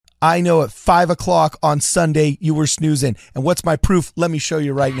I know at 5 o'clock on Sunday you were snoozing. And what's my proof? Let me show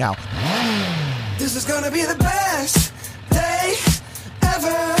you right now. This is gonna be the best day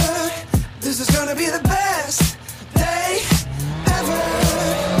ever. This is gonna be the best day ever.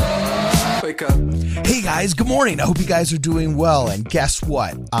 Wake up. Hey guys, good morning. I hope you guys are doing well. And guess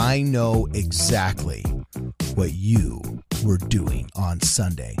what? I know exactly what you were doing on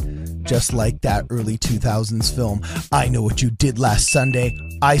Sunday. Just like that early 2000s film, I know what you did last Sunday.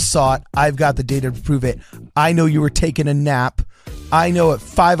 I saw it. I've got the data to prove it. I know you were taking a nap. I know at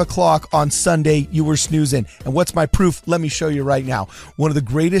 5 o'clock on Sunday you were snoozing. And what's my proof? Let me show you right now. One of the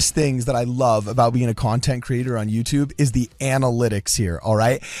greatest things that I love about being a content creator on YouTube is the analytics here, all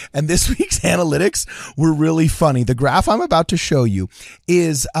right? And this week's analytics were really funny. The graph I'm about to show you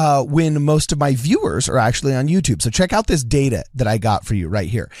is when most of my viewers are actually on YouTube. So check out this data that I got for you right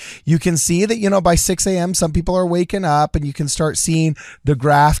here. You can see that, by 6 a.m., some people are waking up, and you can start seeing the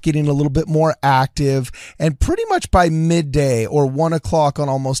graph getting a little bit more active. And pretty much by midday or 1 o'clock on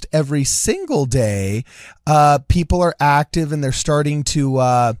almost every single day, people are active and they're starting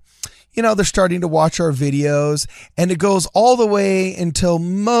to, they're starting to watch our videos, and it goes all the way until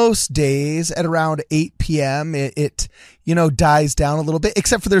most days at around 8 p.m. It dies down a little bit,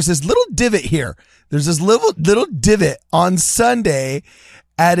 except for there's this little divot here. There's this little divot on Sunday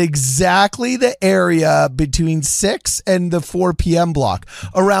at exactly the area between 6 and the 4 p.m. block,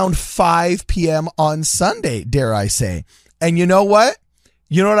 around 5 p.m. on Sunday, dare I say. And you know what?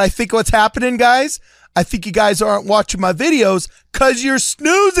 You know what I think what's happening, guys? I think you guys aren't watching my videos because you're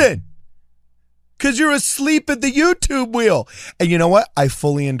snoozing. Because you're asleep at the YouTube wheel. And you know what? I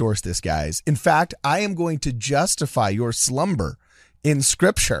fully endorse this, guys. In fact, I am going to justify your slumber in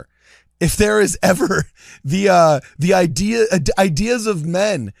Scripture. If there is ever the ideas of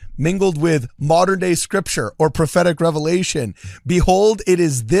men mingled with modern day Scripture or prophetic revelation, behold, it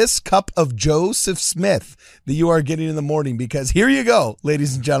is this cup of Joseph Smith that you are getting in the morning. Because here you go,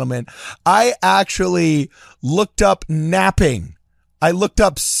 ladies and gentlemen. I actually looked up napping. I looked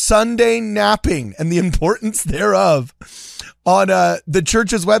up Sunday napping and the importance thereof on the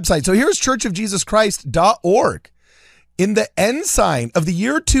church's website. So here's churchofjesuschrist.org. In the ensign of the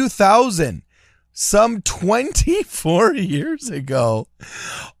year 2000, some 24 years ago,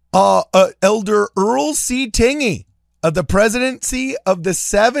 Elder Earl C. Tingey of the presidency of the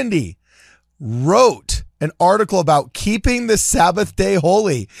 70 wrote an article about keeping the Sabbath day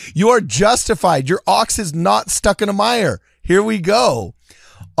holy. You are justified. Your ox is not stuck in a mire. Here we go.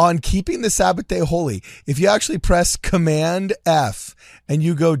 On keeping the Sabbath day holy, if you actually press Command F and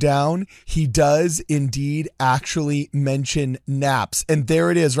you go down, he does indeed actually mention naps. And there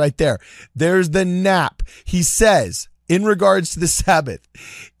it is right there. There's the nap. He says, in regards to the Sabbath,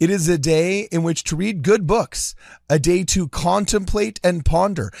 it is a day in which to read good books, a day to contemplate and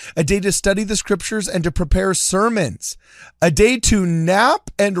ponder, a day to study the Scriptures and to prepare sermons, a day to nap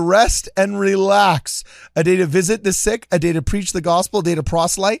and rest and relax, a day to visit the sick, a day to preach the gospel, a day to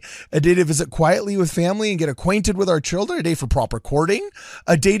proselyte, a day to visit quietly with family and get acquainted with our children, a day for proper courting,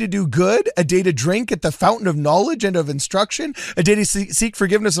 a day to do good, a day to drink at the fountain of knowledge and of instruction, a day to seek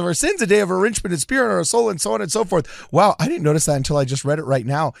forgiveness of our sins, a day of enrichment in spirit and our soul, and so on and so forth. Wow, I didn't notice that until I just read it right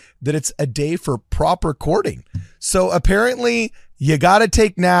now, that it's a day for proper courting. So apparently you got to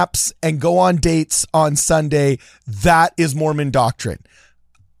take naps and go on dates on Sunday. That is Mormon doctrine.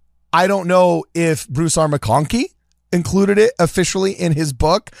 I don't know if Bruce R. McConkie included it officially in his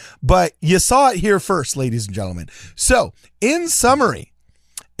book, but you saw it here first, ladies and gentlemen. So in summary,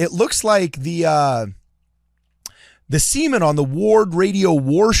 it looks like the seamen on the Ward Radio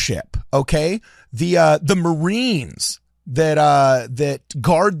warship, okay, the Marines that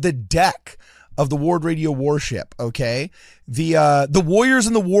guard the deck of the Ward Radio warship, okay, the warriors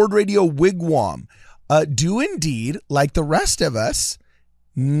in the Ward Radio wigwam do indeed, like the rest of us,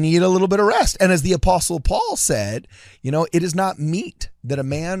 need a little bit of rest. And as the Apostle Paul said, it is not meet that a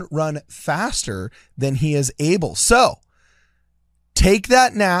man run faster than he is able. So take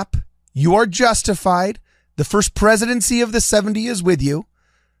that nap. You are justified. The first presidency of the 70 is with you.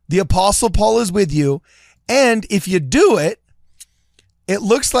 The Apostle Paul is with you. And if you do it, it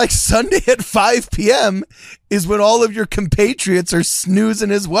looks like Sunday at 5 p.m. is when all of your compatriots are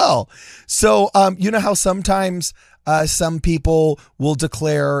snoozing as well. So, you know how sometimes some people will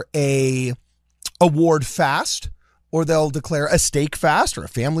declare a award fast or they'll declare a steak fast, or a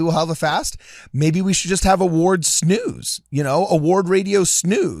family will have a fast. Maybe we should just have award snooze, award radio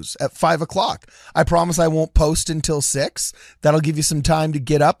snooze at 5:00. I promise I won't post until 6. That'll give you some time to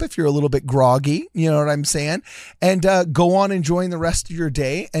get up if you're a little bit groggy, you know what I'm saying? And go on enjoying the rest of your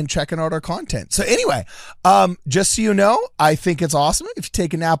day and checking out our content. So anyway, just so you know, I think it's awesome if you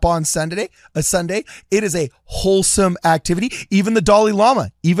take a nap on Sunday. It is a wholesome activity. Even the Dalai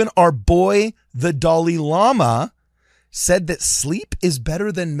Lama, even our boy, the Dalai Lama, said that sleep is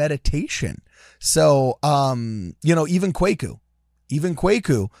better than meditation. So, even Kwaku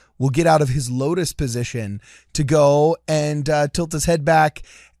will get out of his lotus position to go and tilt his head back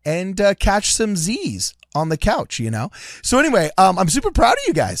and catch some Z's on the couch, So anyway, I'm super proud of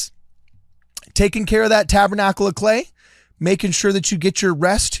you guys. Taking care of that tabernacle of clay, making sure that you get your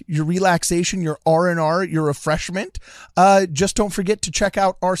rest, your relaxation, your R&R, your refreshment. Just don't forget to check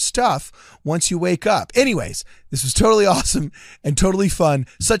out our stuff once you wake up. Anyways, this was totally awesome and totally fun.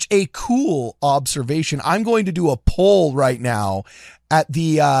 Such a cool observation. I'm going to do a poll right now at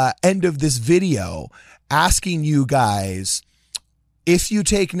the end of this video asking you guys if you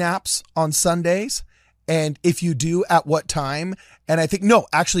take naps on Sundays, and if you do, at what time. And I think, no,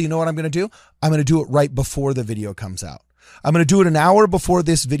 actually, you know what I'm going to do? I'm going to do it right before the video comes out. I'm going to do it an hour before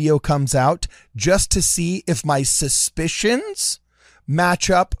this video comes out, just to see if my suspicions match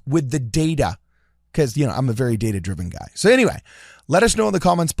up with the data. Because, I'm a very data-driven guy. So anyway, let us know in the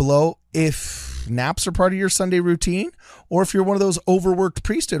comments below if naps are part of your Sunday routine, or if you're one of those overworked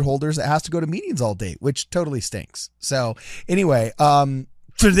priesthood holders that has to go to meetings all day, which totally stinks. So anyway,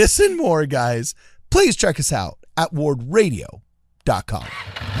 for this and more, guys, please check us out at wardradio.com.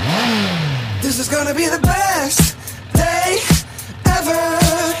 This is gonna be the best day ever.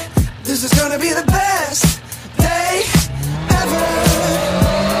 This is gonna be the best day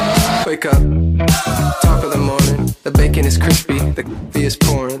ever. Wake up, top of the morning. The bacon is crispy, the coffee is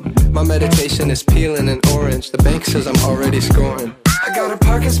pouring. My meditation is peeling an orange. The bank says I'm already scoring. I got a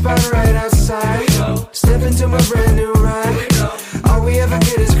parking spot right outside. Step into my brand new ride. All we ever